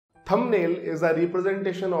thumbnail is a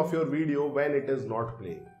representation of your video when it is not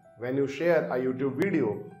playing. When you share a YouTube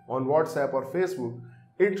video on WhatsApp or Facebook,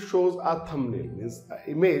 it shows a thumbnail, means an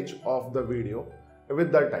image of the video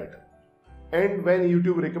with the title. And when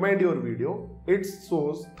YouTube recommend your video, it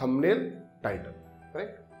shows thumbnail, title,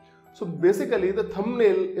 right? So basically the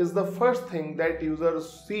thumbnail is the first thing that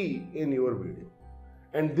users see in your video.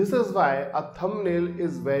 And this is why a thumbnail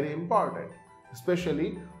is very important.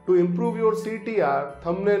 Especially to improve your CTR,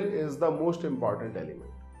 thumbnail is the most important element.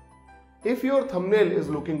 If your thumbnail is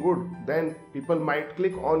looking good, then people might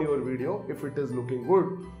click on your video if it is looking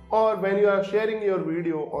good. Or when you are sharing your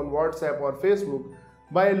video on WhatsApp or Facebook,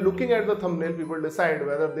 by looking at the thumbnail, people decide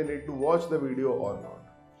whether they need to watch the video or not.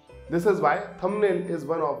 This is why thumbnail is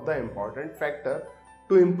one of the important factor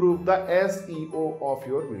to improve the SEO of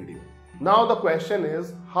your video. Now the question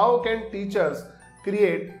is, how can teachers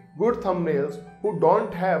create good thumbnails who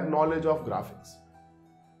don't have knowledge of graphics?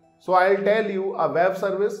 So I'll tell you a web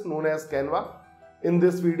service known as Canva in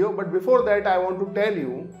this video, but before that I want to tell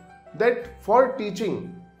you that for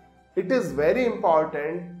teaching, it is very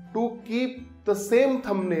important to keep the same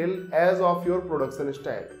thumbnail as of your production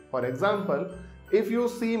style. For example, if you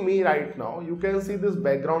see me right now, you can see this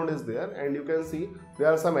background is there and you can see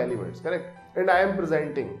there are some elements, correct? And I am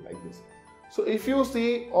presenting like this. So if you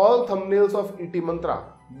see all thumbnails of ETmantra,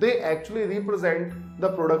 they actually represent the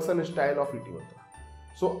production style of ETmantra.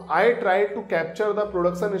 So I try to capture the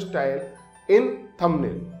production style in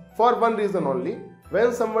thumbnail for one reason only.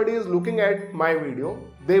 When somebody is looking at my video,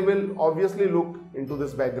 they will obviously look into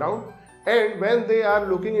this background, and when they are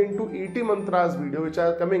looking into ETmantra's video, which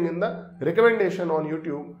are coming in the recommendation on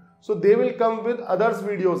YouTube, so they will come with others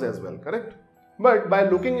videos as well, correct? But by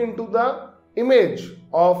looking into the image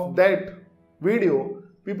of that video,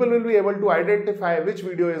 people will be able to identify which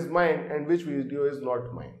video is mine and which video is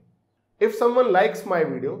not mine. If someone likes my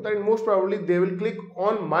video, then most probably they will click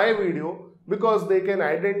on my video because they can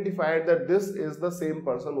identify that this is the same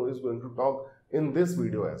person who is going to talk in this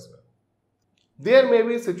video as well. There may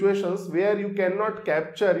be situations where you cannot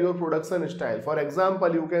capture your production style. For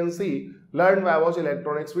example, you can see Learn by Watch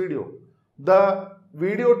Electronics video. The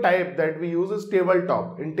video type that we use is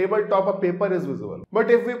tabletop. In tabletop, a paper is visible. But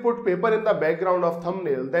if we put paper in the background of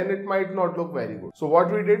thumbnail, then it might not look very good. So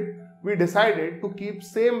what we did? We decided to keep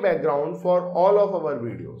same background for all of our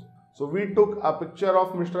videos. So we took a picture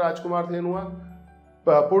of Mr. Rajkumar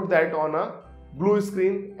Thenua, put that on a blue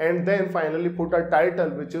screen, and then finally put a title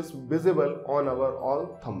which is visible on our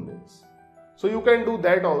all thumbnails. So you can do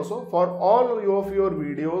that also for all of your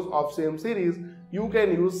videos of same series. You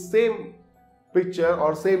can use same picture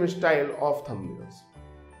or same style of thumbnails.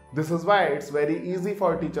 This is why it's very easy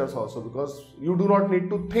for teachers also, because you do not need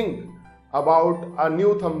to think about a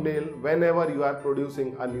new thumbnail whenever you are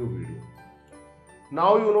producing a new video.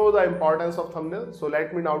 Now you know the importance of thumbnail, so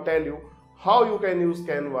let me now tell you how you can use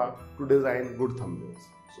Canva to design good thumbnails.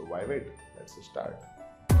 So why wait? Let's start.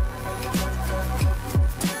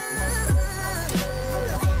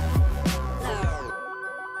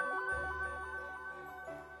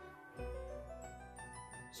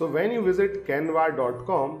 So when you visit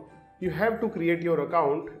canva.com, you have to create your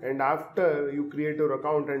account, and after you create your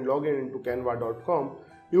account and log in into canva.com,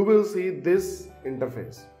 you will see this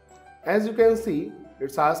interface. As you can see,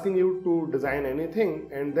 it's asking you to design anything,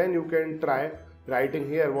 and then you can try writing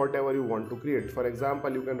here whatever you want to create. For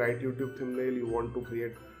example, you can write YouTube thumbnail, you want to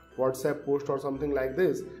create WhatsApp post or something like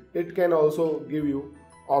this. It can also give you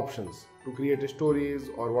options to create stories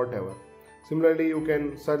or whatever. Similarly, you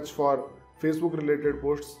can search for Facebook related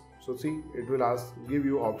posts. So see, it will give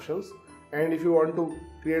you options, and if you want to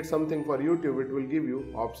create something for YouTube, it will give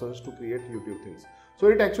you options to create YouTube things. So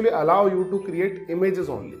it actually allows you to create images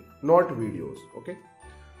only, not videos. Okay.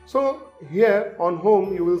 So here on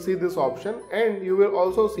home you will see this option, and you will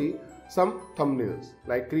also see some thumbnails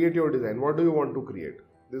like create your design. What do you want to create?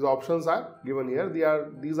 These options are given here.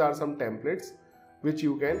 These are some templates which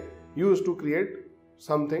you can use to create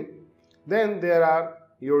something. Then there are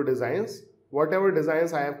your designs. Whatever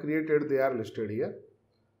designs I have created, they are listed here.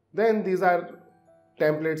 Then these are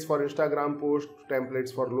templates for Instagram posts,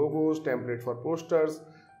 templates for logos, templates for posters,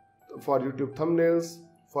 for YouTube thumbnails,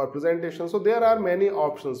 for presentations. So there are many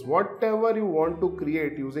options. Whatever you want to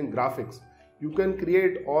create using graphics, you can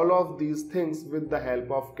create all of these things with the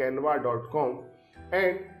help of canva.com,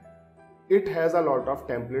 and it has a lot of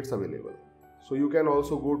templates available. So you can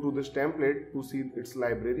also go to this template to see its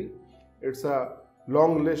library. It's a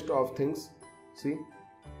long list of things. See,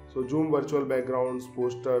 so Zoom virtual backgrounds,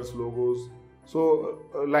 posters, logos. So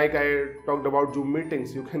like I talked about Zoom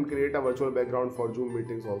meetings, you can create a virtual background for Zoom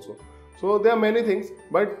meetings also. So there are many things,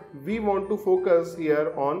 but we want to focus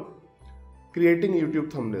here on creating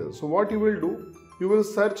YouTube thumbnails. So what you will do, you will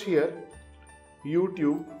search here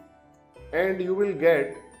YouTube and you will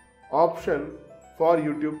get option for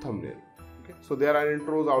YouTube thumbnail. Okay. So there are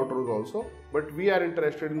intros, outros also, but we are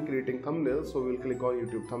interested in creating thumbnails, so we will click on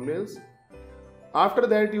YouTube thumbnails. After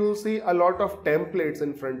that you will see a lot of templates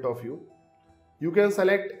in front of you. You can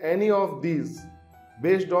select any of these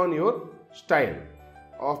based on your style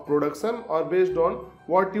of production or based on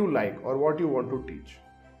what you like or what you want to teach.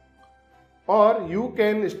 Or you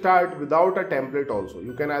can start without a template also.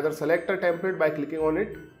 You can either select a template by clicking on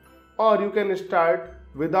it, or you can start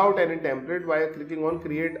without any template by clicking on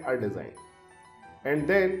create a design. And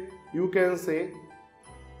then you can say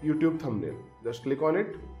YouTube thumbnail. Just click on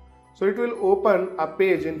it. So it will open a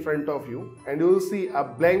page in front of you and you will see a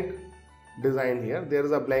blank design here. There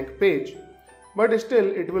is a blank page, but still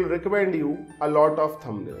it will recommend you a lot of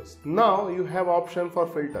thumbnails. Now you have option for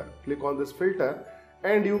filter. Click on this filter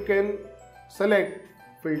and you can select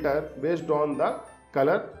filter based on the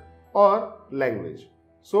color or language.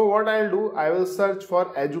 So what I'll do, I will search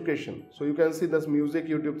for education. So you can see this music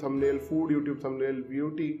YouTube thumbnail, food YouTube thumbnail,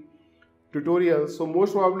 beauty, tutorials. So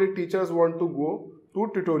most probably teachers want to go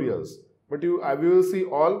to tutorials, but we will see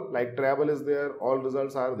all, like travel is there, all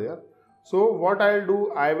results are there. So what I'll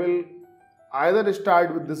do, I will either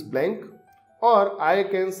start with this blank or I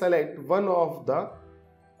can select one of the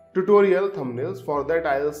tutorial thumbnails. For that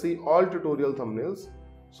I will see all tutorial thumbnails.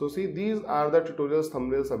 So see, these are the tutorials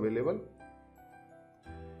thumbnails available.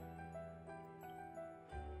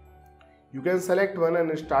 You can select one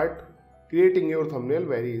and start creating your thumbnail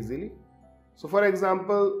very easily. So for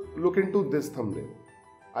example, look into this thumbnail.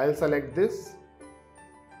 I'll select this.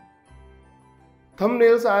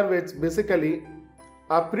 Thumbnails are basically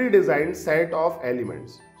a pre-designed set of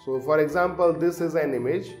elements. So for example, this is an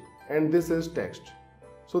image and this is text.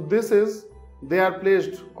 So they are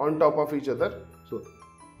placed on top of each other. So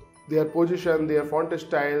their position, their font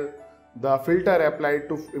style, the filter applied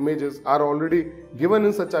to images are already given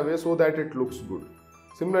in such a way so that it looks good.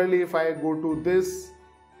 Similarly, if I go to this,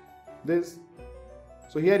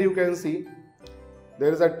 so here you can see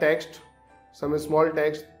there is a text, some small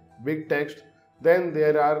text, big text, then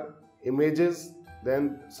there are images,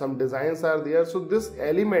 then some designs are there. So this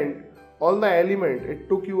element, all the element, it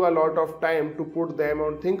took you a lot of time to put them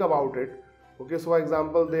and think about it. Okay, so for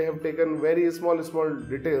example, they have taken very small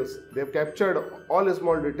details. They have captured all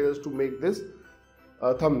small details to make this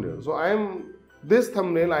thumbnail. So this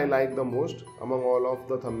thumbnail I like the most among all of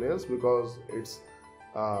the thumbnails because it's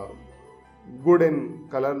good in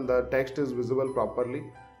color. The text is visible properly.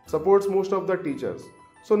 Supports most of the teachers.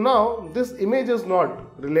 So now this image is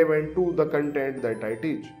not relevant to the content that I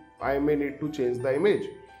teach. I may need to change the image.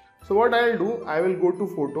 So what I'll do, I will go to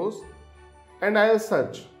photos and I'll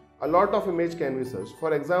search. A lot of image can be searched.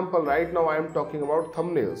 For example, right now I am talking about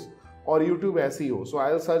thumbnails or YouTube SEO. So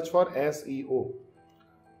I'll search for SEO.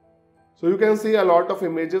 So you can see a lot of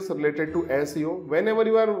images related to SEO. Whenever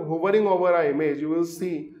you are hovering over an image, you will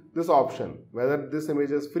see this option, whether this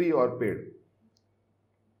image is free or paid.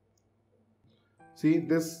 See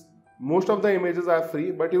this, most of the images are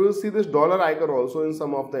free, but you will see this dollar icon also in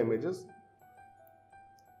some of the images.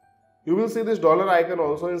 You will see this dollar icon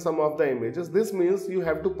also in some of the images. This means you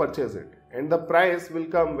have to purchase it and the price will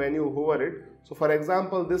come when you hover it. So for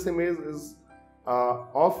example, this image is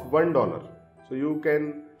of $1. So you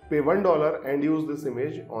can pay $1 and use this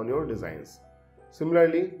image on your designs.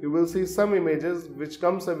 Similarly, you will see some images which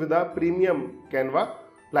comes with a premium Canva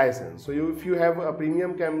license. So if you have a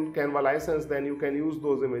premium Canva license, then you can use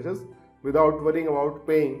those images without worrying about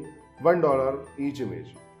paying $1 each image.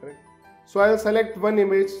 Correct? So I'll select one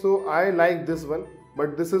image. So I like this one,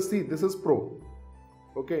 but this is Pro.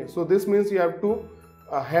 Okay, so this means you have to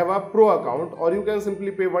have a Pro account, or you can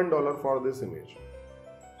simply pay $1 for this image.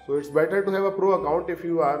 So it's better to have a Pro account if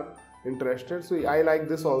you are interested. So I like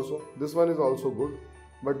this also. This one is also good,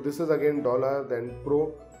 but this is again $, then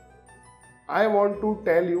Pro. I want to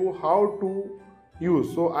tell you how to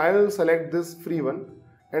use. So I will select this free one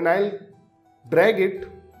and I'll drag it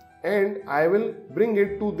and I will bring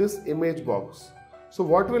it to this image box. So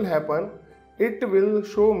what will happen? It will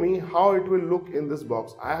show me how it will look in this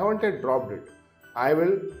box. I haven't yet dropped it. I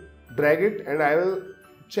will drag it and I will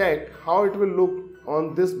check how it will look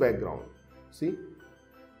on this background. See?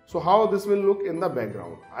 So how this will look in the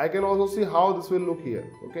background. I can also see how this will look here.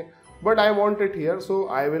 Okay, but I want it here, so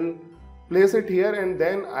I will place it here and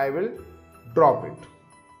then I will drop it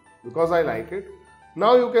because I like it.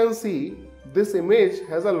 Now you can see this image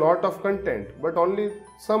has a lot of content, but only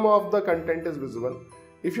some of the content is visible.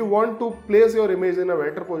 If you want to place your image in a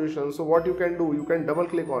better position, so what you can do, you can double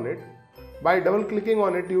click on it By double clicking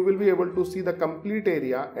on it, you will be able to see the complete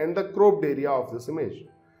area and the cropped area of this image.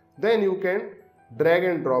 Then you can drag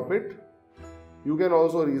and drop it. You can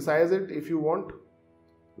also resize it if you want,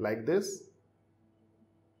 like this.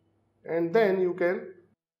 And then you can,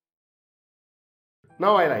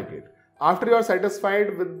 now I like it. After you are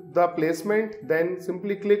satisfied with the placement, then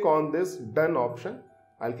simply click on this done option.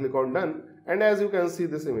 I'll click on done, and as you can see,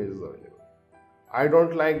 this image is available. I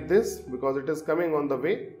don't like this because it is coming on the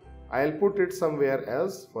way. I'll put it somewhere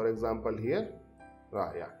else, for example here.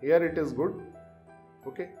 Here it is good.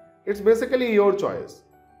 Okay, it's basically your choice.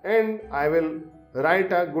 And I will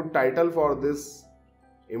write a good title for this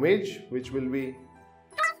image, which will be,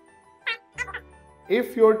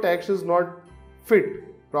 if your text is not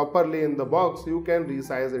fit properly in the box, you can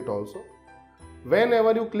resize it also.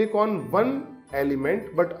 Whenever you click on one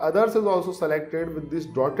element but others is also selected with these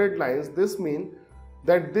dotted lines, this means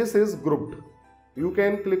that this is grouped. You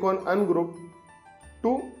can click on ungroup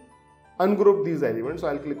to ungroup these elements. So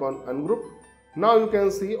I'll click on ungroup. Now you can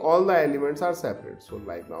see all the elements are separate. So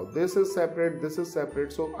like now this is separate, this is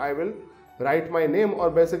separate. So I will write my name, or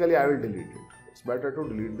basically I will delete it. It's better to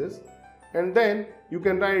delete this. And then you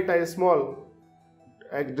can write a small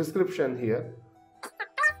description here.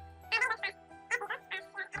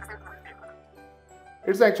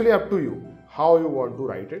 It's actually up to you how you want to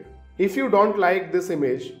write it. If you don't like this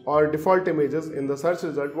image or default images in the search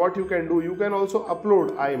result, what you can do, you can also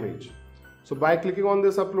upload an image. So by clicking on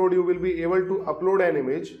this upload, you will be able to upload an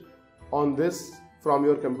image on this from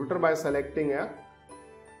your computer by selecting a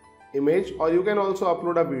image, or you can also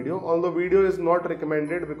upload a video, although video is not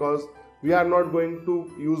recommended because we are not going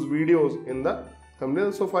to use videos in the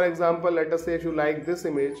thumbnail. So for example, let us say if you like this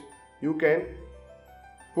image, you can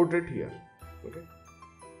put it here. Okay.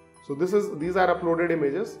 So these are uploaded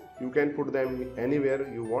images. You can put them anywhere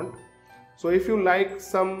you want. So if you like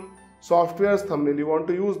some software's thumbnail, you want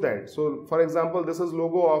to use that. So for example, this is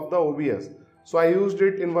logo of the OBS. So I used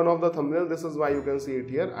it in one of the thumbnails. This is why you can see it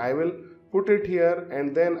here. I will put it here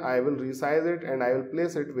and then I will resize it and I will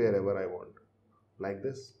place it wherever I want. Like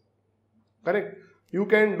this. Correct? You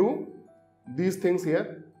can do these things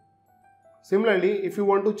here. Similarly, if you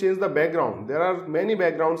want to change the background, there are many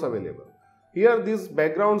backgrounds available. Here these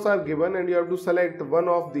backgrounds are given and you have to select one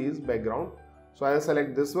of these background. So I will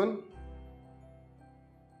select this one.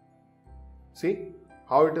 See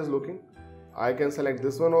how it is looking. I can select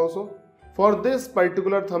this one also. For this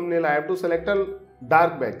particular thumbnail, I have to select a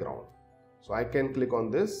dark background. So I can click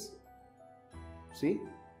on this. See,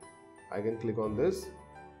 I can click on this.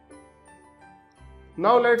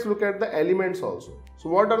 Now let's look at the elements also. So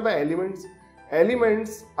what are the elements?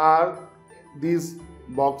 Elements are these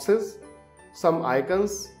boxes, some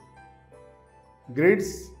icons,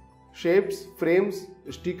 grids, shapes, frames,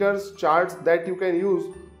 stickers, charts that you can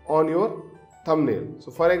use on your thumbnail.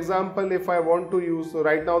 So for example, if I want to use, so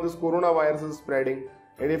right now this coronavirus is spreading,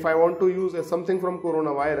 and if I want to use something from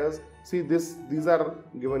coronavirus, see these are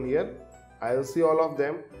given here. I will see all of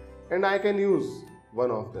them and I can use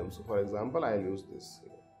one of them. So for example, I will use this.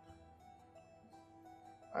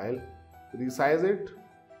 I'll resize it.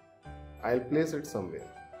 I'll place it somewhere.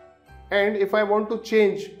 And if I want to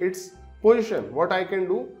change its position, what I can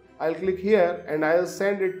do, I'll click here and I'll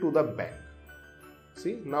send it to the back.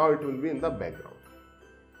 See, now it will be in the background.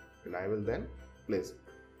 And I will then place it.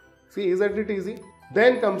 See, isn't it easy?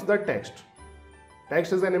 Then comes the text.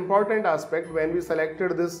 Text is an important aspect. When we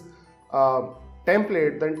selected this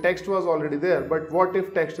template, then text was already there. But what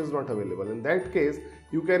if text is not available? In that case,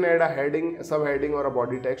 you can add a heading, a subheading or a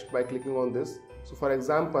body text by clicking on this. So for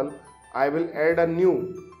example, I will add a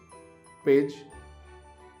new page,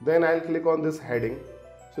 then I'll click on this heading.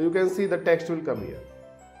 So you can see the text will come here.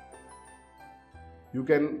 You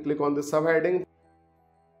can click on the subheading.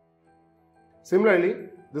 Similarly,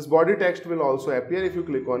 this body text will also appear. If you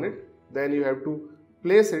click on it, then you have to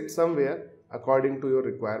place it somewhere according to your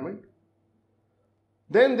requirement.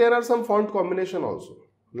 Then there are some font combination also.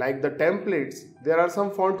 Like the templates, there are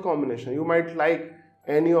some font combination. You might like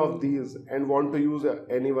any of these and want to use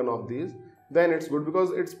any one of these. Then it's good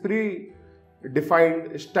because it's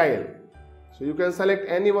pre-defined style. So you can select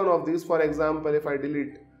any one of these. For example, if I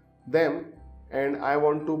delete them and I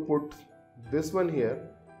want to put this one here,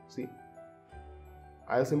 see,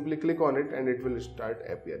 I'll simply click on it and it will start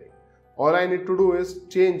appearing. All I need to do is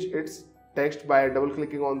change its text by double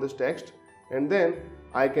clicking on this text, and then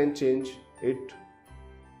I can change it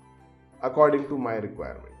according to my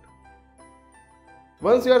requirement.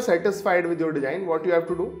 Once you are satisfied with your design, what you have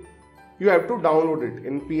to do? You have to download it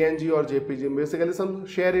in PNG or JPG, basically some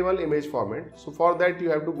shareable image format. So for that you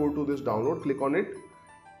have to go to this download, click on it.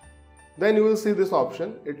 then you will see this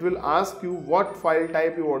option. It will ask you what file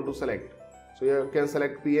type you want to select. So you can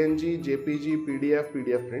select PNG, JPG, PDF,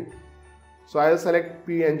 PDF print. So I will select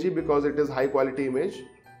PNG because it is high quality image.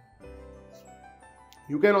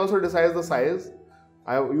 You can also decide the size.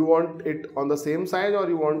 You want it on the same size or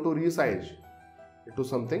you want to resize it to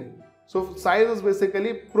something. So size is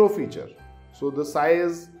basically pro feature. So the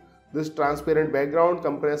size, this transparent background,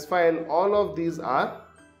 compressed file, all of these are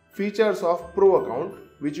features of pro account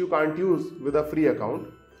which you can't use with a free account.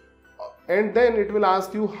 And then it will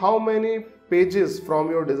ask you how many pages from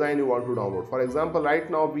your design you want to download. For example,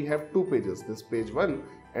 right now we have 2 pages, this page 1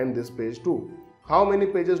 and this page 2. How many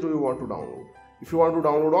pages do you want to download? If you want to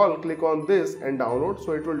download all, click on this and download.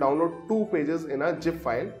 So it will download 2 pages in a zip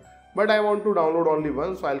file. But I want to download only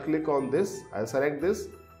one, so I'll click on this. I'll select this,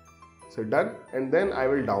 say done, and then I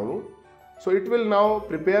will download. So it will now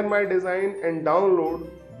prepare my design and download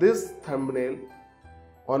this thumbnail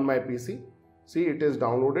on my PC. See, it is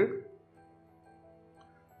downloaded.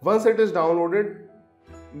 Once it is downloaded,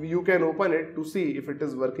 you can open it to see if it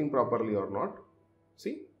is working properly or not.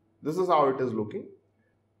 See, this is how it is looking.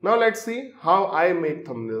 Now let's see how I make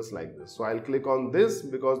thumbnails like this. So I'll click on this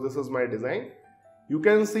because this is my design. You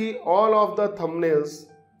can see all of the thumbnails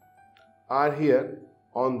are here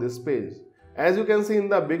on this page. As you can see, in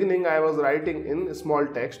the beginning I was writing in small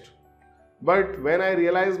text, but when I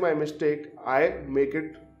realize my mistake, I make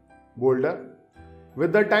it bolder.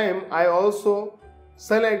 With the time, I also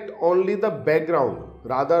select only the background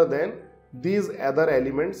rather than these other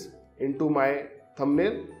elements into my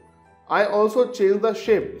thumbnail. I also change the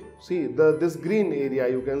shape. See, this green area,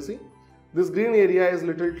 you can see this green area is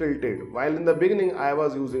little tilted, while in the beginning I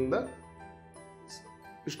was using the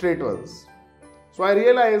straight ones. So I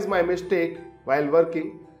realized my mistake while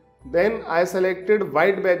working. Then I selected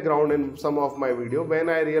white background in some of my video when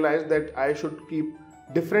I realized that I should keep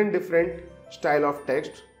different style of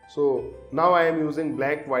text. So now I am using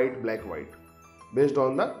black, white based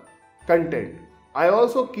on the content. I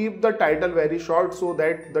also keep the title very short so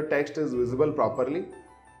that the text is visible properly.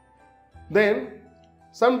 Then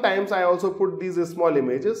sometimes I also put these small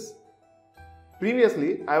images.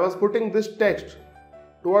 Previously I was putting this text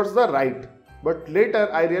towards the right, but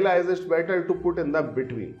later I realized it's better to put in the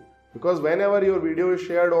between, because whenever your video is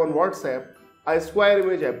shared on WhatsApp, a square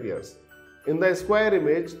image appears. In the square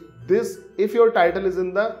image, if your title is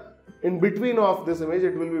in between of this image,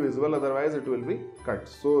 it will be visible, otherwise it will be cut.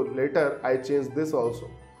 So later I changed this also.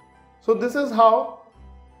 So this is how,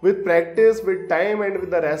 with practice, with time and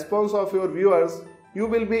with the response of your viewers, you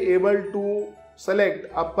will be able to select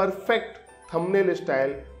a perfect thumbnail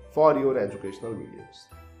style for your educational videos.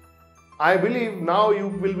 I believe now you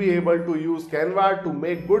will be able to use Canva to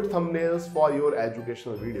make good thumbnails for your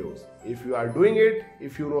educational videos. If you are doing it,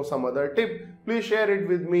 if you know some other tip, please share it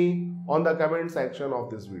with me on the comment section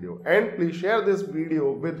of this video. And please share this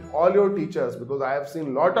video with all your teachers, because I have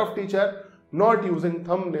seen lot of teachers not using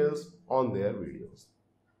thumbnails on their videos.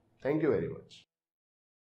 Thank you very much.